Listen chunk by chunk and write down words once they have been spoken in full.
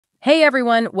Hey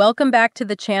everyone, welcome back to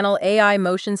the channel AI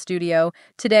Motion Studio.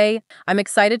 Today, I'm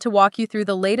excited to walk you through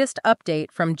the latest update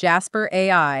from Jasper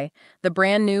AI, the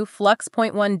brand new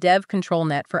Flux.1 dev control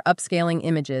net for upscaling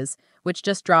images, which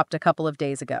just dropped a couple of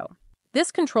days ago.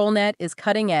 This control net is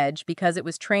cutting edge because it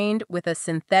was trained with a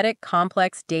synthetic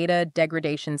complex data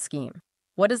degradation scheme.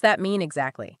 What does that mean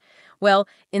exactly? Well,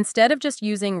 instead of just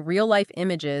using real-life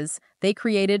images, they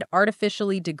created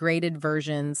artificially degraded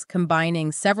versions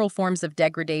combining several forms of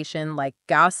degradation like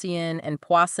Gaussian and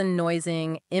Poisson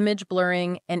noising, image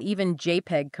blurring, and even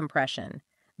JPEG compression.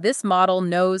 This model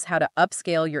knows how to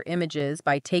upscale your images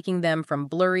by taking them from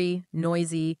blurry,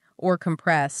 noisy, or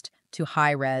compressed to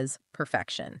high-res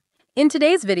perfection. In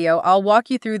today's video, I'll walk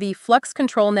you through the Flux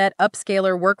Controlnet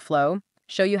Upscaler workflow,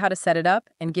 show you how to set it up,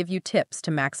 and give you tips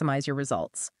to maximize your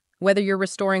results. Whether you're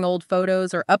restoring old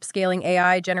photos or upscaling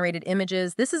AI-generated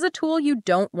images, this is a tool you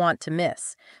don't want to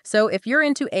miss. So if you're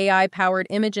into AI-powered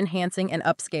image enhancing and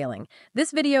upscaling,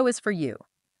 this video is for you.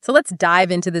 So let's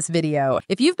dive into this video.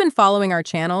 If you've been following our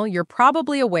channel, you're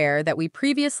probably aware that we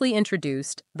previously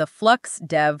introduced the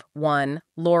Flux.1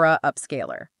 Lora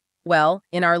Upscaler. Well,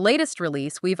 in our latest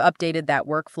release, we've updated that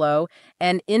workflow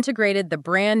and integrated the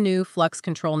brand new Flux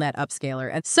Controlnet Upscaler.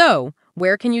 And so,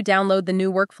 where can you download the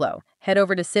new workflow? Head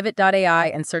over to civit.ai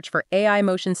and search for AI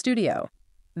Motion Studio.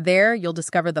 There, you'll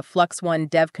discover the Flux.1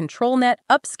 Dev Controlnet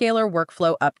Upscaler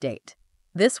Workflow Update.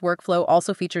 This workflow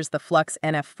also features the Flux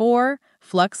NF4,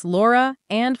 Flux Lora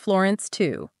and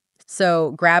Florence2.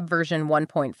 So grab version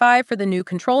 1.5 for the new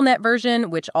ControlNet version,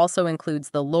 which also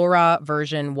includes the Lora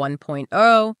version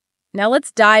 1.0. Now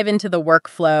let's dive into the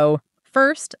workflow.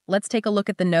 First, let's take a look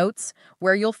at the notes,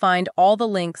 where you'll find all the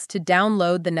links to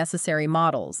download the necessary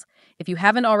models. If you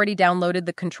haven't already downloaded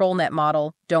the ControlNet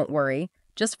model, don't worry.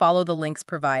 Just follow the links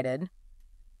provided.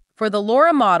 For the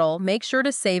Lora model, make sure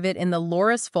to save it in the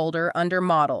Loras folder under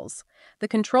Models. The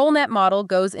ControlNet model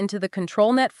goes into the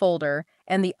ControlNet folder,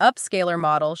 and the Upscaler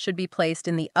model should be placed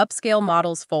in the Upscale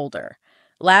Models folder.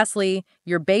 Lastly,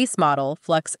 your base model,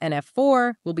 Flux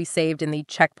NF4, will be saved in the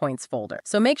Checkpoints folder.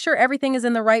 So make sure everything is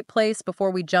in the right place before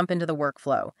we jump into the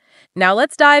workflow. Now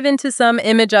let's dive into some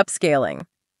image upscaling.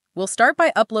 We'll start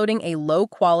by uploading a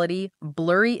low-quality,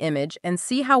 blurry image and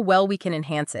see how well we can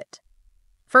enhance it.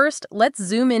 First, let's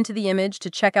zoom into the image to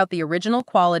check out the original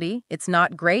quality. It's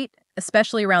not great,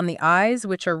 especially around the eyes,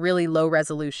 which are really low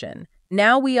resolution.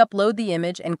 Now we upload the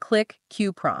image and click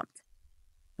Q Prompt.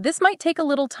 This might take a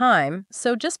little time,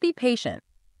 so just be patient.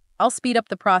 I'll speed up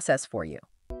the process for you.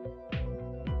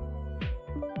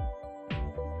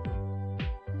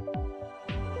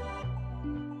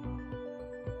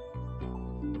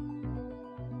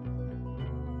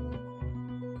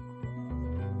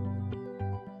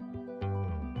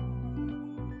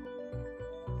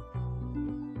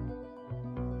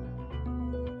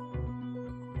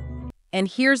 And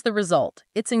here's the result.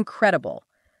 It's incredible.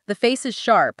 The face is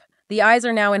sharp. The eyes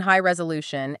are now in high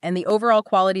resolution, and the overall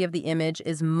quality of the image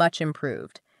is much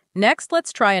improved. Next,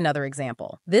 let's try another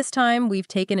example. This time, we've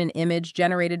taken an image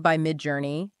generated by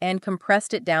Midjourney and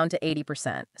compressed it down to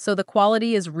 80%, so the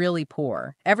quality is really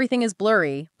poor. Everything is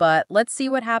blurry, but let's see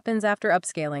what happens after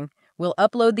upscaling. We'll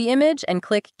upload the image and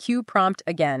click Q Prompt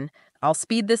again. I'll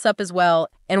speed this up as well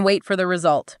and wait for the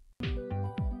result.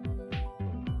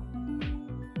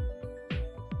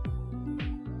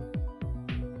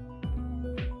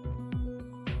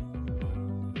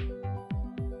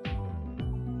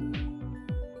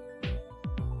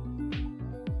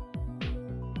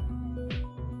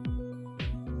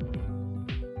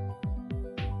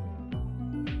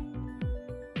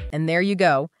 And there you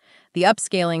go. The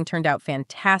upscaling turned out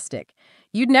fantastic.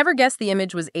 You'd never guess the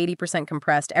image was 80%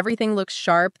 compressed. Everything looks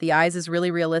sharp, the eyes is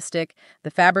really realistic,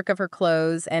 the fabric of her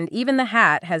clothes, and even the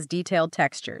hat has detailed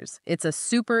textures. It's a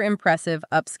super impressive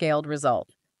upscaled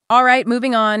result. All right,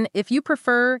 moving on. If you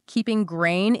prefer keeping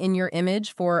grain in your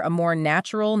image for a more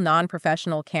natural,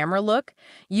 non-professional camera look,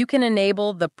 you can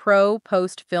enable the Pro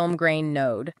Post Film Grain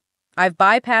node. I've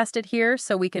bypassed it here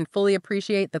so we can fully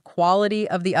appreciate the quality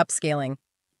of the upscaling.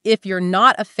 If you're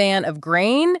not a fan of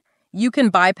grain, you can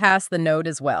bypass the node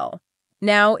as well.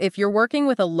 Now, if you're working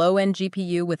with a low-end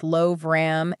GPU with low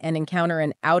RAM and encounter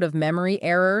an out-of-memory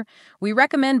error, we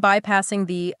recommend bypassing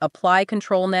the Apply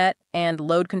ControlNet and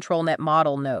Load ControlNet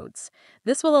model nodes.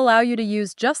 This will allow you to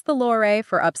use just the Lora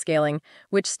for upscaling,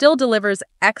 which still delivers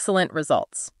excellent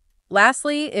results.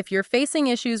 Lastly, if you're facing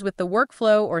issues with the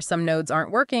workflow or some nodes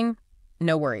aren't working,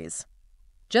 no worries.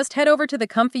 Just head over to the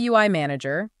Comfy UI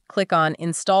Manager, click on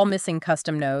Install Missing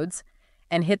Custom Nodes,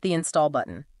 and hit the Install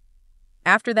button.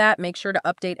 After that, make sure to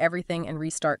update everything and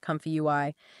restart Comfy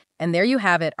UI. And there you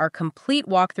have it, our complete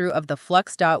walkthrough of the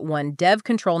Flux.1 Dev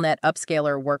Controlnet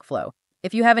Upscaler workflow.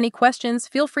 If you have any questions,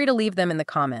 feel free to leave them in the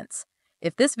comments.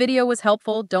 If this video was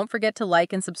helpful, don't forget to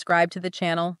like and subscribe to the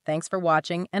channel. Thanks for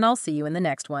watching, and I'll see you in the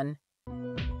next one.